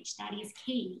page. That is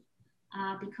key,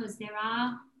 because there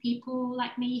are people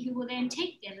like me who will then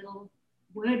take their little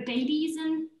word babies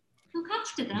and look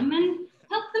after them and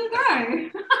help them grow.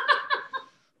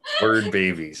 Word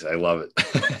babies. I love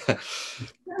it.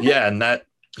 Yeah. And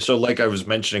so like I was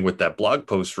mentioning with that blog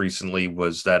post recently,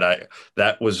 was that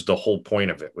was the whole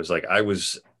point of it, was like, I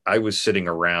was sitting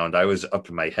around, I was up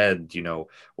in my head, you know,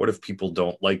 what if people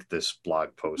don't like this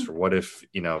blog post? Or what if,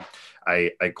 you know,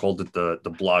 I called it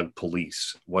the blog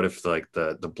police. What if like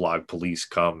the blog police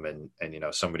come and, you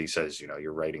know, somebody says, you know,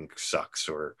 your writing sucks.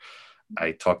 Or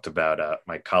I talked about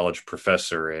my college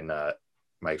professor in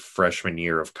my freshman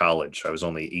year of college. I was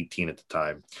only 18 at the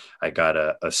time. I got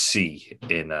a C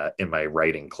in my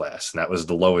writing class, and that was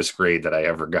the lowest grade that I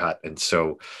ever got. And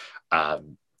so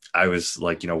I was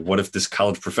like, you know, what if this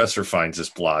college professor finds this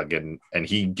blog and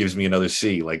he gives me another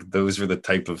C? Like, those are the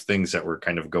type of things that were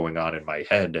kind of going on in my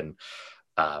head. And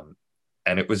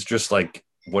it was just like,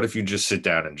 what if you just sit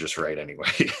down and just write anyway?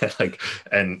 Like,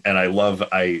 and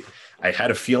I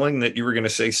had a feeling that you were going to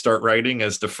say start writing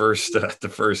as the first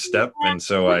step, and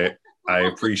so I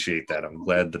appreciate that. I'm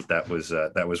glad that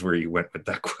was where you went with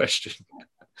that question.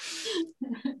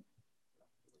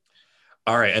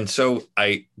 All right, and so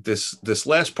this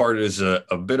last part is a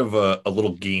bit of a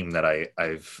little game that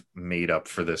I've made up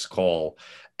for this call,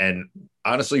 and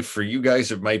honestly, for you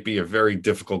guys, it might be a very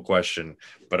difficult question,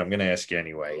 but I'm going to ask you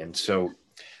anyway. And so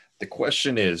the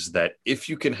question is that if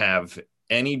you can have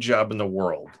any job in the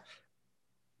world,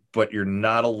 but you're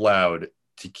not allowed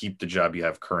to keep the job you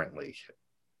have currently,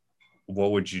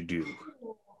 what would you do?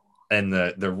 And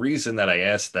the reason that I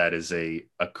asked that is a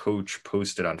coach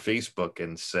posted on Facebook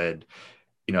and said,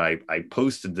 you know, I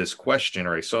posted this question,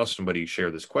 or I saw somebody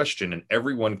share this question, and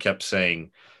everyone kept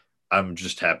saying, I'm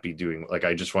just happy doing, like,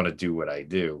 I just want to do what I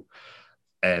do.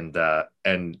 And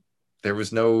there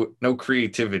was no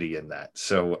creativity in that.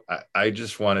 So I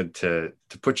just wanted to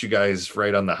put you guys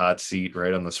right on the hot seat,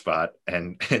 right on the spot,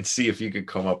 and see if you could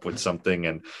come up with something.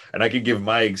 And I could give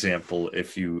my example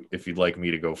if you'd like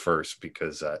me to go first,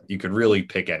 because you could really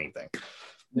pick anything.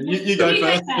 You go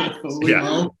first.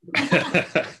 Yeah.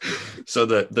 So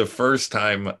the first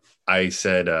time I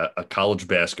said a college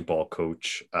basketball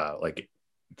coach, like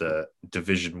the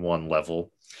Division I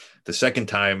level. The second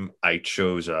time I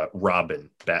chose Robin,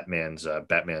 Batman's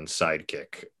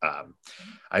sidekick.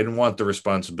 I didn't want the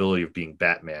responsibility of being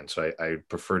Batman, so I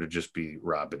prefer to just be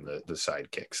Robin, the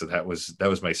sidekick. So that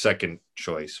was my second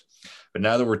choice. But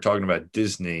now that we're talking about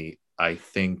Disney, I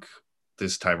think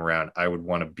this time around I would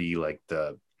want to be like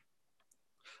a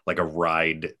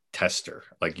ride tester.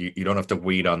 Like you don't have to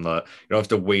wait on the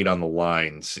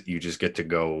lines. You just get to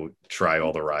go try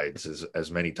all the rides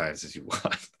as many times as you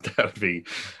want. That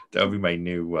would be my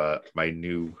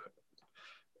new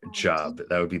job.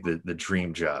 That would be the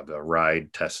dream job, a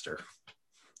ride tester.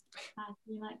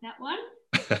 You like that one?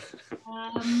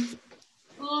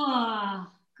 Oh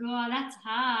God, that's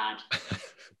hard.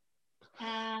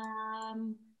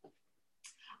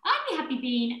 I'd be happy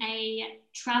being a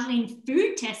traveling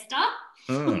food tester.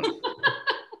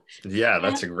 Yeah,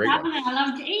 that's a great one. I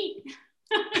love to eat.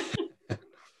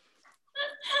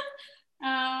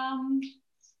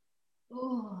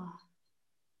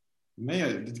 Me,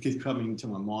 it keeps coming to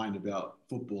my mind about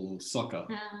football or soccer.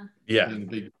 Yeah. Being a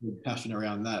big passion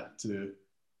around that, to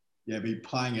be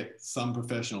playing at some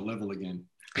professional level again.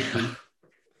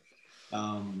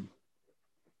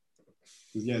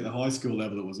 The high school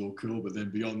level, it was all cool, but then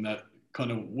beyond that,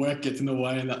 kind of work gets in the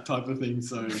way and that type of thing.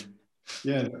 So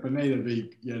Yeah, for me, that'd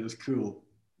be, just cool.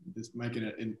 Just making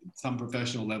it in some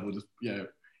professional level, just,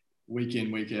 week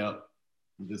in, week out.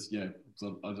 Just,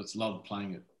 so I just love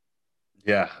playing it.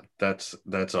 Yeah, that's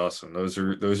awesome. Those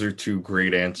are two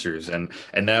great answers. And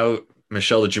now,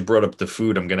 Michelle, that you brought up the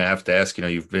food, I'm gonna have to ask,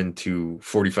 you've been to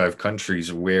 45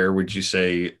 countries. Where would you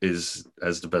say has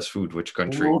the best food? Which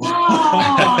country?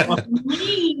 Oh,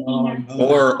 mean.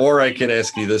 Or I could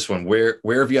ask you this one. Where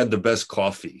have you had the best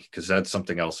coffee? Because that's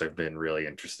something else I've been really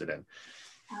interested in.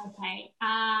 Okay.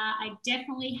 I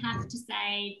definitely have to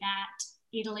say that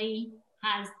Italy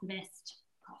has the best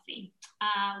coffee.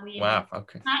 We have hot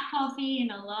coffee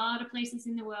in a lot of places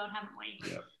in the world, haven't we?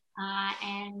 Yep.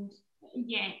 And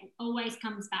it always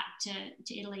comes back to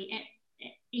Italy.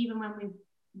 Even when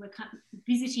we're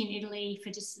visiting Italy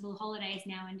for just little holidays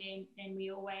now and then we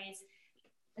always,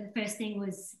 the first thing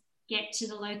was get to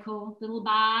the local little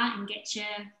bar and get your,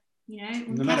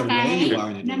 no matter where you are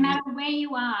in Italy. No matter where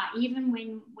you are, even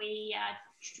when we are,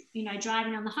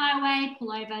 driving on the highway,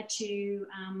 pull over to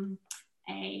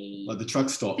like the truck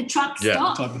stop. The truck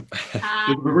stop. There's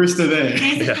a barista there.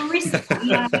 There's a barista.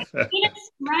 In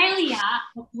Australia,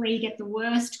 where you get the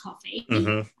worst coffee.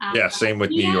 Mm-hmm. Same with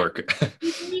New York. So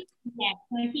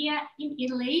here in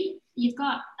Italy, you've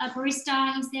got a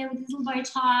barista. He's there with his little bow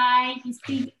tie, his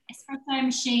big espresso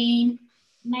machine,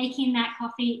 making that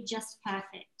coffee just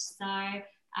perfect. So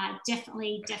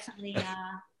definitely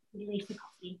Italy for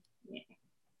coffee. Yeah.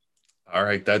 All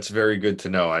right, that's very good to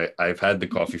know. I've had the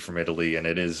coffee from Italy and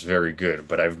it is very good,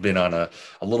 but I've been on a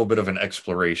little bit of an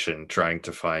exploration trying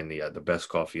to find the best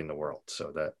coffee in the world.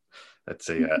 So that's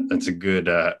a good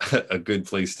a good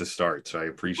place to start. So I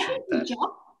appreciate that.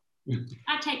 Job.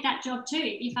 I'd take that job too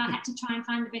if I had to try and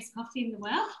find the best coffee in the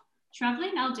world.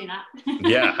 Traveling, I'll do that.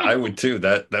 Yeah, I would too.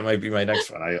 That might be my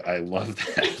next one. I love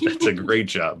that. That's a great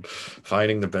job,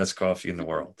 finding the best coffee in the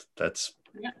world.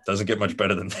 Doesn't get much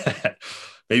better than that.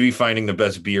 Maybe finding the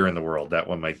best beer in the world. That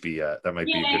one might be a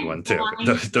good one too.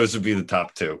 Those would be the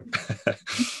top two.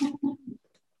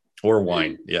 Or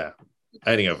wine. Yeah,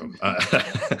 any of them.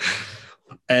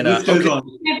 And this goes on.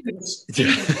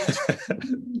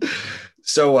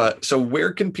 So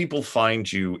where can people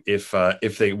find you if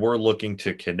they were looking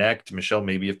to connect? Michelle,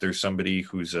 maybe if there's somebody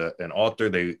who's an author,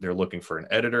 they're looking for an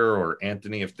editor, or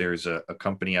Anthony, if there's a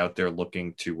company out there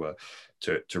looking to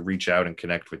reach out and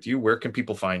connect with you, where can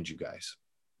people find you guys?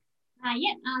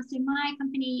 So my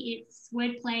company, it's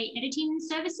Wordplay Editing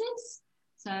Services.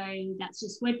 So that's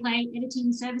just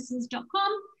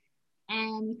wordplayeditingservices.com.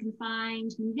 And you can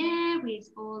find me there with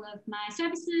all of my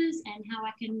services and how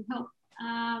I can help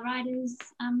writers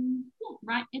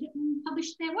write, edit, and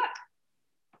publish their work.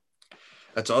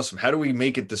 That's awesome. How do we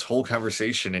make it this whole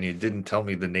conversation and you didn't tell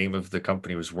me the name of the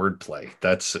company was Wordplay?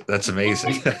 That's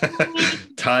amazing.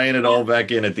 Tying it all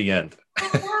back in at the end.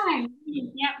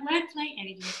 Yeah, Wordplay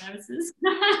Editing Services.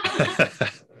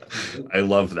 I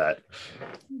love that.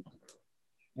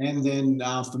 And then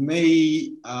for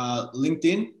me,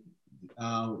 LinkedIn.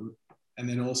 And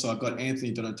then also I've got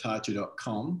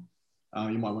anthony.otacho.com.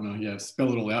 You might want to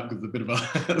spell it all out because it's a bit of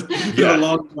a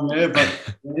long one there.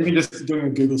 But even just doing a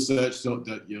Google search, there's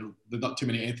not too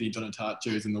many Anthony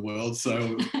Donatachos in the world.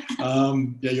 So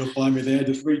you'll find me there.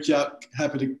 Just reach out.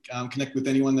 Happy to connect with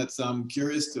anyone that's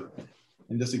curious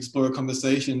and just explore a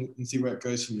conversation and see where it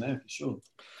goes from there, for sure.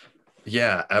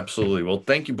 Yeah, absolutely. Well,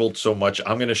 thank you both so much.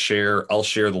 I'll share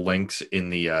the links in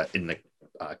the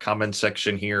comment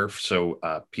section here. So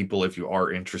people, if you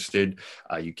are interested,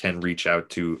 you can reach out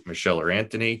to Michelle or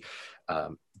Anthony.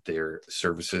 Their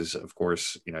services, of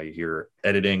course, you hear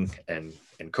editing and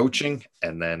coaching.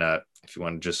 And then if you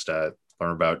want to just learn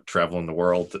about traveling the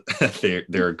world,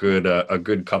 they're a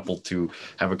good couple to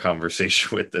have a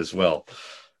conversation with as well.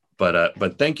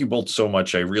 But thank you both so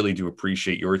much. I really do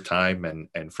appreciate your time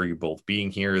and for you both being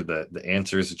here. The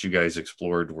answers that you guys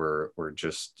explored were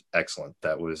just excellent.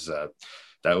 That was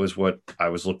what I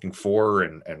was looking for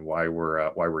and why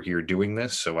we're here doing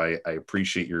this. So I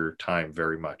appreciate your time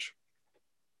very much.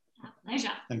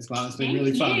 Pleasure. Thanks, Mark. It's been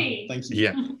really fun. Thank you.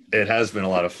 Yeah, it has been a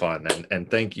lot of fun. And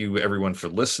thank you everyone for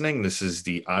listening. This is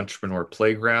the Entrepreneur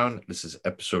Playground. This is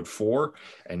episode 4,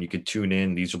 and you can tune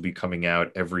in. These will be coming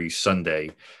out every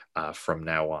Sunday from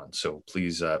now on. So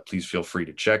please feel free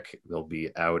to check. They'll be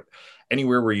out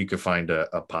anywhere where you can find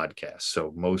a podcast.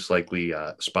 So most likely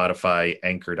Spotify,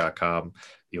 anchor.com.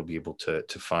 You'll be able to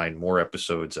find more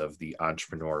episodes of the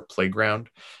Entrepreneur Playground.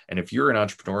 And if you're an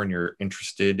entrepreneur and you're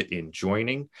interested in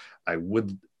joining, I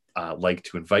would like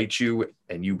to invite you,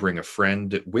 and you bring a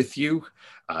friend with you.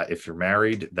 If you're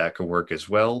married, that could work as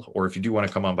well. Or if you do want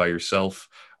to come on by yourself,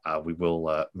 we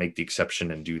will make the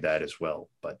exception and do that as well.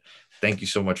 But thank you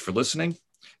so much for listening.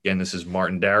 Again, this is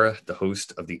Martin Dara, the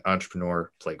host of the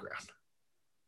Entrepreneur Playground.